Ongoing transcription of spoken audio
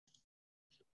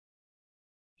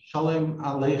Shalom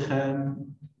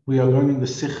Aleichem. We are learning the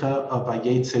Sikha of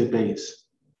Vayetze Beis.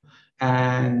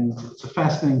 And it's a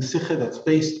fascinating Sikha that's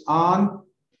based on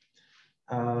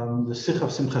the Sikha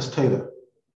of Simchas Torah.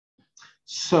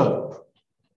 So,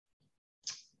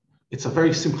 it's a very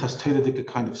Simchas Torah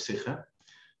kind of Sikha.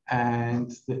 And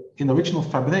in the original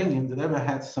Farbrengen, the Rebbe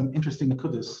had some interesting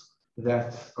nekudas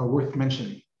that are worth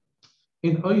mentioning.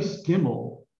 In Ois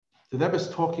Gimel, the Rebbe is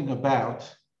talking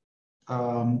about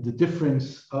the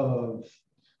difference of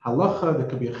halacha. There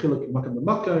could be a chiluk in makam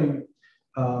b'makam,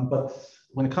 but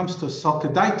when it comes to salka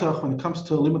daitach, when it comes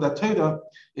to limud Torah,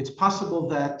 it's possible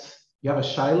that you have a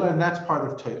shaila, and that's part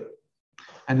of Torah.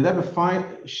 And the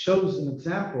Rebbe shows an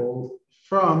example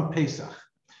from Pesach.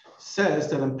 Says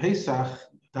that in Pesach,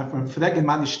 that from fregen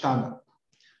manishtana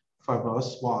for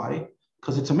us. Why?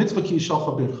 Because it's a mitzvah ki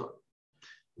yishalcha bircha.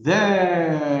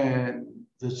 Then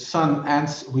the son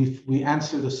we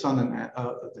answer the son and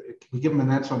we give him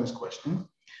an answer on his question.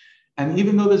 And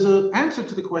even though there's an answer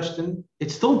to the question,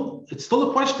 it's still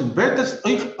a question.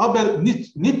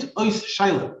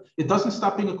 It doesn't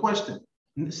stop being a question.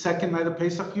 Second night of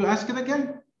Pesach, you ask it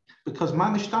again. Because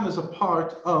Manishtan is a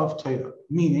part of Torah.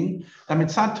 Meaning that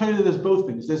mitzad Torah, there's both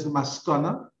things. There's the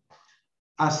maskana,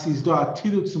 as is do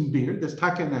atilut zum bir, there's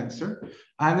tak an answer,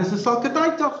 and there's the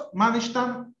salkadaitach,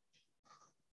 Manishtan.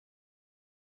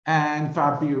 And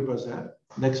Vabir Bazeh,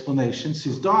 the explanation,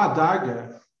 says Doa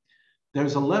Daga,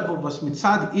 there's a level was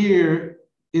mitzad ir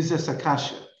is a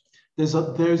sakasha. There's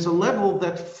a level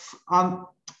that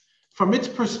from its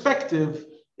perspective,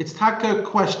 it's taka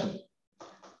question.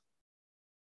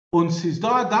 Und says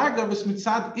Doa Daga was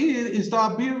mitzad ir is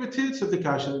Doa bir v'tiritz of the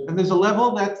kasha. And there's a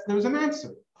level that there's an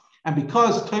answer. And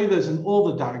because Torah is in all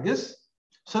the dargas,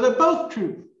 so they're both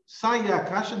true. Saya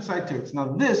kasha and Sai tiritz.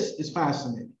 Now this is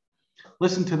fascinating.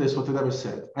 Listen to this, what the Rebbe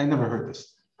said. I never heard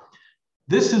this.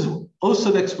 This is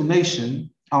also the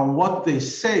explanation on what they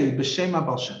say b'shem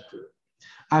Baal Shem Tov.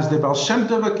 As the Baal Shem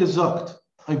Tov gesagt,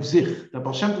 the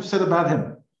Baal Shem Tov said about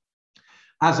him,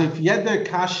 as if yeder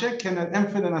kasha can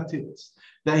empfehlen atiritz,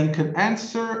 that he can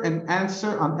answer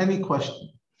on any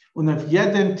question. And if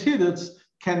yeder tiritz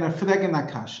can fregen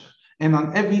kasha, and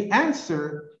on every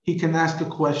answer he can ask a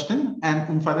question and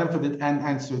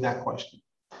answer that question.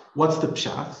 What's the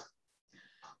pshat?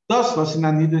 The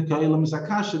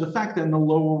fact that in the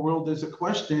lower world there's a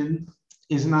question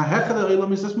is in the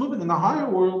higher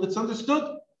world it's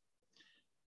understood.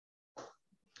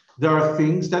 There are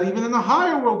things that even in the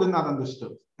higher world are not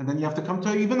understood. And then you have to come to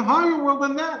an even higher world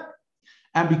than that.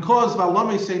 And because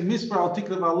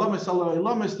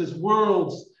there's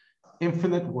worlds,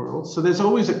 infinite worlds, so there's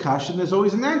always a kasha and there's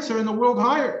always an answer in the world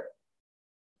higher.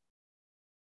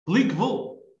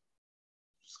 Blikvul.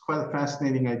 It's quite a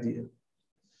fascinating idea.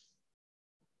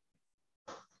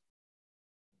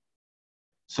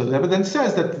 So the evidence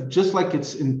says that just like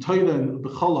it's in Torah and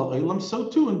B'chol Ha'olam, so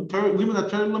too in Limud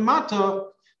Torah Lamata,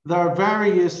 there are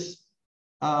various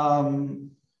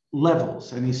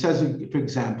levels. And he says, for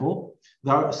example,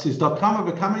 there are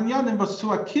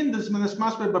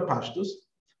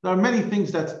many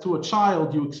things that to a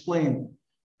child you explain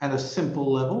at a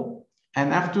simple level,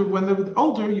 and after when they're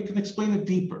older, you can explain it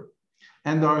deeper.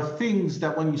 And there are things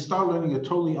that when you start learning are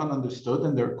totally ununderstood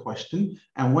and they're a question.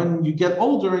 And when you get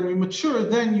older and you mature,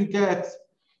 then you get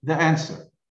the answer,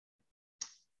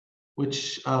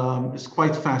 which is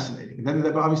quite fascinating. And then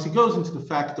it obviously goes into the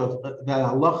fact of that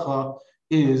halacha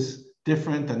is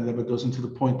different, and then it goes into the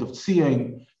point of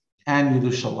Tzion and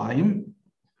Yerushalayim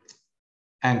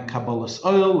and Kabbalah's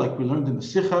oil, like we learned in the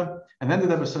Sikha. And then the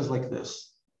Rebbe says like this.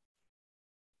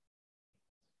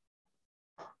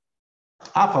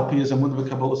 Even though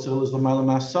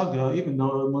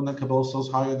Emunah Kabbalah is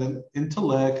higher than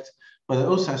intellect, but it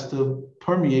also has to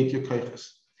permeate your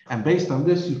koiches. And based on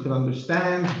this, you can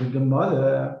understand the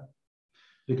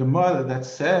Gemara that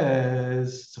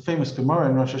says, it's a famous Gemara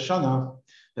in Rosh Hashanah,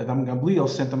 that Gamliel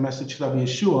sent a message to Rabbi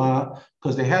Yeshua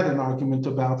because they had an argument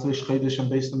about Lish Chodesh, and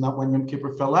based on that, when Yom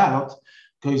Kippur fell out,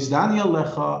 I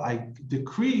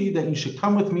decree that you should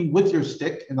come with me with your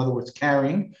stick, in other words,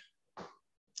 carrying,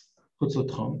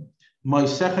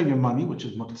 Ma'asecha your money, which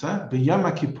is Muktzah, B'Yom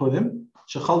HaKippurim,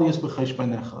 Shechal Yis B'Chesh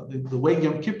B'Necha. The way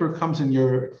Yom Kippur comes in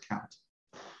your account.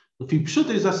 If you pshuta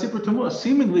is asipur tamua,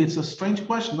 seemingly it's a strange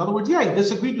question. In other words, yeah, he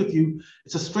disagreed with you.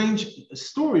 It's a strange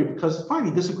story because fine,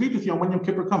 he disagreed with you on when Yom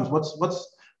Kippur comes. What's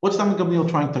Rabban Gamliel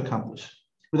trying to accomplish?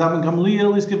 With Rabban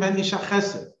Gamliel is given Isha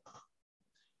Chesed,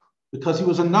 because he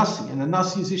was a nasi, and a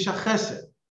nasi is Isha Chesed,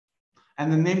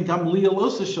 and the name Gamliel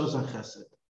also shows on Chesed.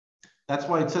 That's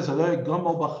why it says Alei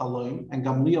Gamol B'Chaloim and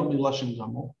Gamliel Milashim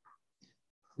Gamol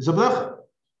is a bracha.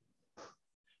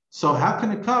 So how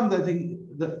can it come that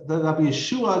Rabbi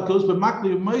Yeshua goes with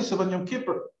Makli Moisav on Yom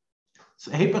Kippur. It's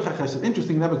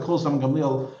interesting, never calls Rabbi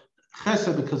Gamliel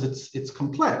Chesed because it's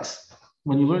complex.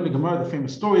 When you learn the Gemara, the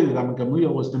famous story that Rabbi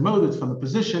Gamliel was demoted from the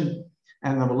position,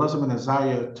 and Rabbi Elazar ben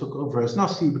Azariah took over as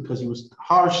Nasi because he was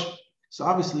harsh. So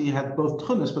obviously he had both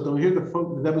tchunas, but over here the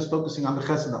Rebbe is focusing on the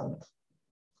Chesed element.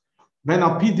 When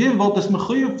al pidin volt es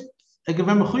mechuyev,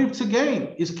 gewen mechuyev to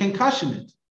gain is ken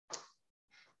kashinit.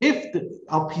 If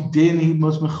al pidin he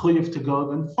was mechuyev to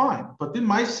go, then fine. But then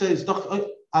Maisa is doch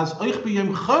as euch be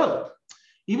yem chol.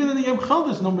 Even in the yem chol,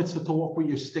 there's no mitzvah to walk with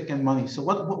your stick and money. So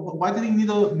why did he need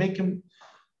to make him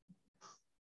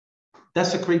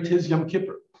desecrate his Yom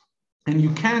Kippur? And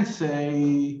you can't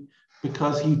say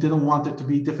because he didn't want it to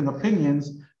be different opinions,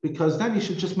 because then you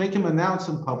should just make him announce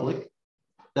in public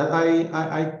that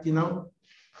I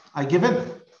give in.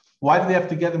 Why do they have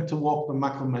to get him to walk the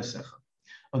Makal Mesecha?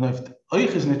 And if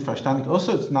Euch is nicht verstandig,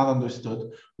 also it's not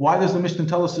understood. Why does the Mishnah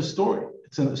tell us this story?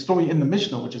 It's a story in the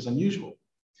Mishnah, which is unusual.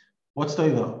 What's the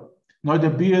though? No, the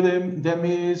birim them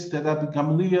is that Rabbi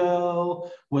Gamliel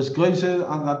was gozer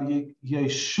on Rabbi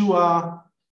Yeshua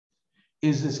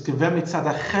is this gevem mitzad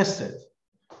chesed.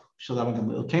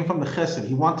 It came from the chesed.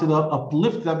 He wanted to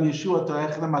uplift Rabbi Yeshua to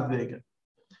echad madrega.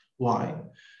 Why?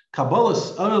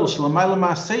 Kabbalah's oil shalamayla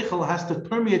ma'aseichel has to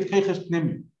permeate keiches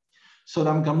pnimim. So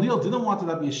Rabbi Gamliel didn't want that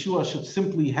Rabbi Yeshua should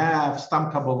simply have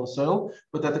stam Kabbalah's oil,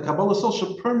 but that the Kabbalah's oil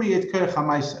should permeate keich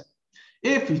hamaiseh.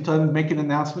 If he's trying to make an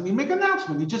announcement, he make an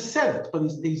announcement. He just said it, but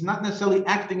he's not necessarily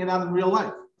acting it out in real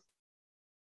life.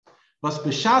 When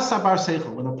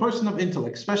a person of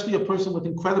intellect, especially a person with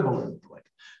incredible intellect,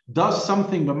 does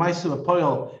something opposite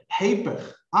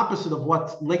of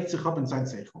what legt sich up in sein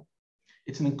seichel,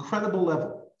 it's an incredible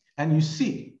level. And you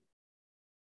see,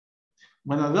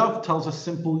 when a Rav tells a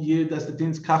simple yid as the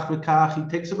din's kach v'kach, he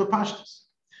takes it a pashtus.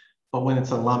 But when it's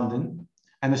a lamdin,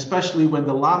 and especially when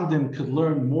the lamdin could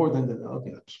learn more than the Rav,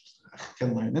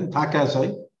 can learn. Then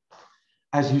takazai,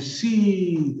 as you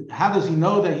see, how does he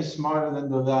know that he's smarter than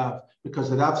the Rav? Because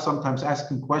the Rav sometimes asks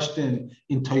him question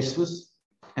in Tosfos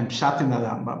and Pshat in the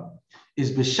Rambam.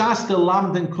 Is b'shas the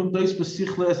lamdin kum dois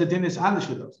b'sichle as the din is anish.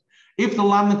 If the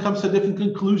lamdin comes to a different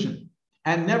conclusion,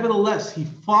 and nevertheless he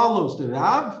follows the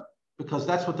Rav, because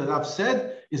that's what the Rav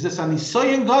said, is this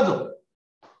anisoyin gadol.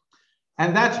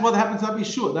 And that's what happens to Rabbi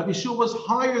Yeshua. Rabbi Yeshua was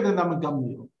higher than Rabbi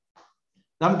Gamliel.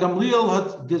 Rabbi Gamliel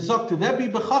had gesagt to Rebbe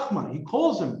b'chachma. He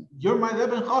calls him, you're my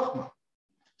Rebbe in chachma,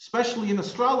 especially in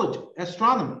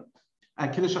astronomy.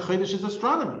 And Kiddush HaChodesh is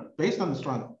astronomy, based on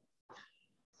astronomy.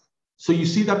 So you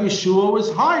see Rabbi Yeshua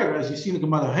was higher, as you see in the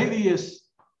Gemara Helios,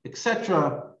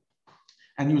 etc.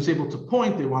 And he was able to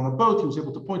point, they were on a boat, he was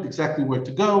able to point exactly where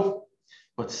to go,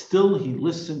 but still he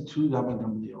listened to Rabbi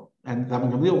Gamliel. And Rabbi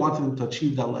Gamliel wanted him to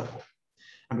achieve that level.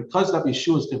 And because Rabbi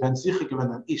Yeshua is given sicher, given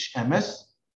an ish emes,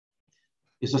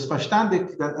 is as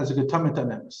verstandig that as a getamit an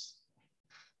emes.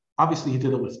 Obviously, he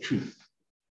did it with truth,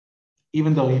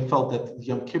 even though he felt that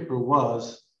Yom Kippur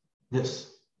was this.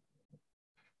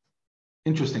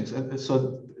 Interesting.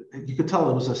 So you could tell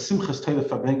it was a simchas teila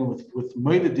farbrengen with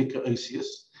moide dika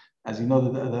oisius. As you know,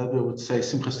 the other would say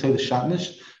simchas teila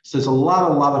shatnish. So there's a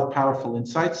lot of powerful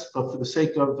insights, but for the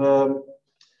sake of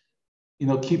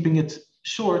keeping it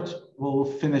short, we'll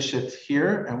finish it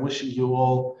here and wishing you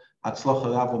all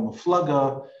Hatzlacha Rava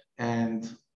Muflaga, and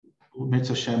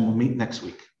Mitzvah Hashem, we'll meet next week.